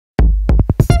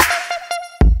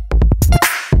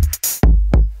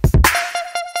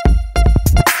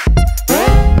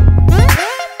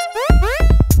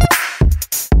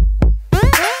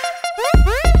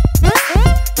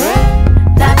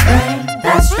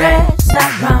stress,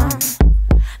 that run,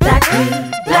 that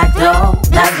greed, that dough,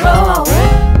 that roll,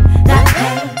 that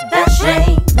pain, that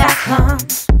shame, that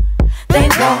comes. They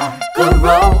walk a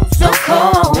road so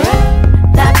cold.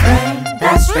 That brain,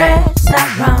 that stress, that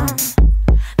run,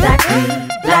 that greed,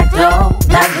 that dough,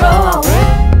 that roll,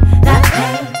 that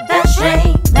pain, that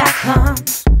shame, that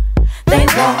comes. They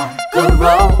walk a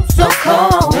road so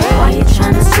cold. Why you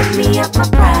tryna strip me of my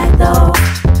pride though?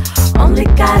 Only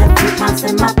got a few pounds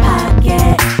in my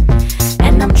pocket,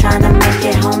 and I'm tryna make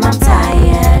it home, I'm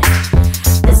tired.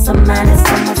 This a man and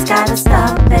someone's gotta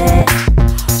stop it.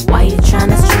 Why you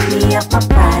tryna strip me of my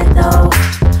pride though?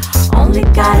 Only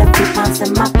got a few pounds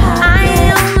in my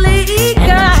pocket,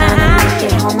 and I'm tryna make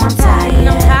it home, I'm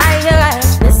tired.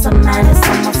 This a man and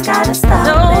someone's gotta stop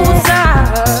it.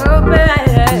 Stop it.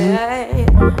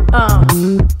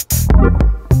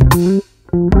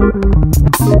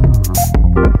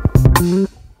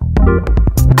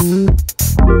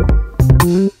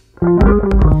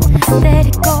 Let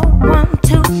it go, 1,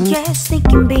 2, yeah,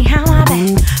 sneaking behind my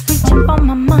back, reaching for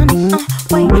my money,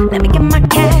 wait, let me get my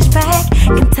cash back.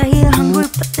 Can tell you're hungry,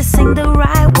 but this ain't the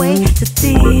right way to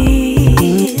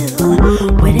deal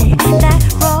with it. That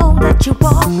road that you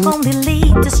walk only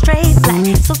lead to straight black,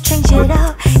 so change it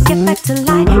up, get back to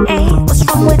light, hey, what's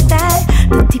wrong with that?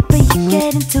 The deeper you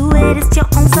get into it, it's your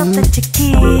own self that you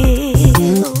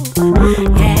kill,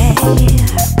 yeah.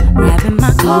 Grabbing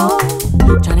my coat,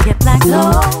 tryna get black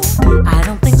low, I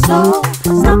don't think so,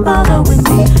 stop following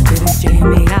me. Didn't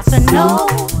Jamie, I said no,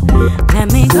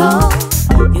 let me go,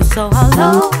 you so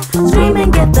hollow, scream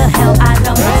and get the hell out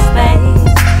of my space.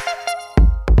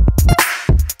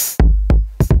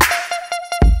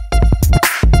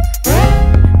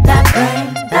 That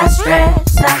brain, that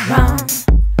stress, that run,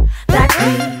 that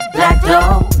greed, that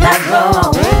dough, that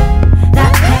roll,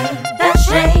 that pain, that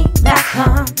shame, that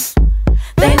comes.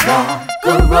 They walk a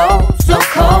road so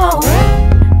cold.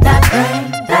 That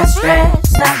brain, that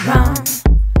stress, that run,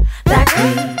 that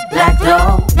greed, that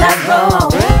dough, that roll,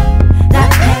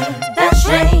 that pain, that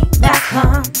shame, that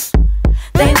comes.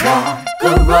 They walk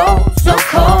a road so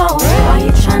cold. Why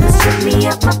you tryna strip me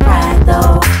of my pride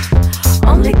though?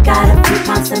 Only got a few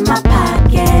pounds in my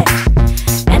pocket,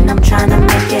 and I'm tryna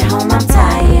make it home, I'm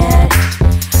tired.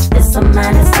 It's a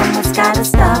man and someone's gotta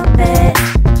stop it.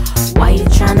 Why you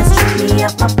tryna strip me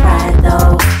of my pride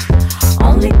though?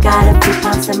 Only got a few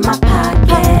pounds in my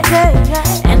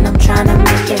pocket, and I'm tryna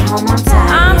make it home, I'm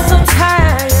tired. I'm so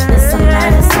tired. It's a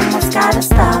man and someone's gotta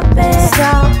stop it.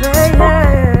 Stop it,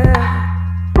 yeah.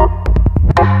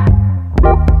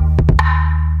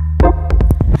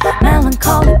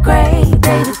 Melancholy gray,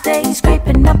 day to day,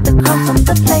 scraping up the crumbs from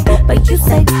the plate. But you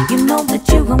say you know that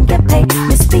you gon' get paid.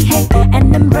 Misbehave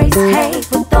and embrace hate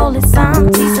with all its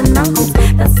aunties and uncles.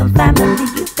 That's some family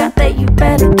you got there, you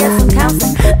better get some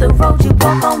counseling. The road you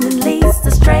walk only leads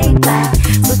to straight black,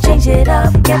 so change it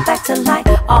up, get back to light.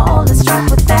 All is strife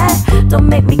with that. Don't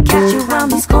make me catch you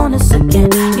around these corners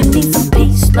again. You need some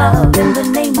peace, love, in the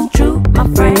name of truth, my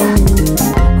friend.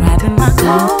 Grabbing my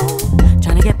coat,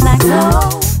 tryna get black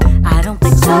low, I don't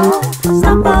think so,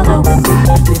 stop following me.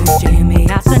 Didn't Jamie,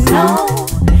 I said no,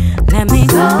 let me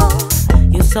go,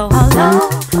 you so hollow,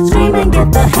 scream and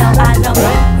get the hell out of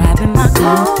me. Grabbing my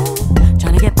coat,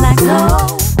 tryna get black low,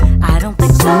 I don't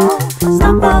think so,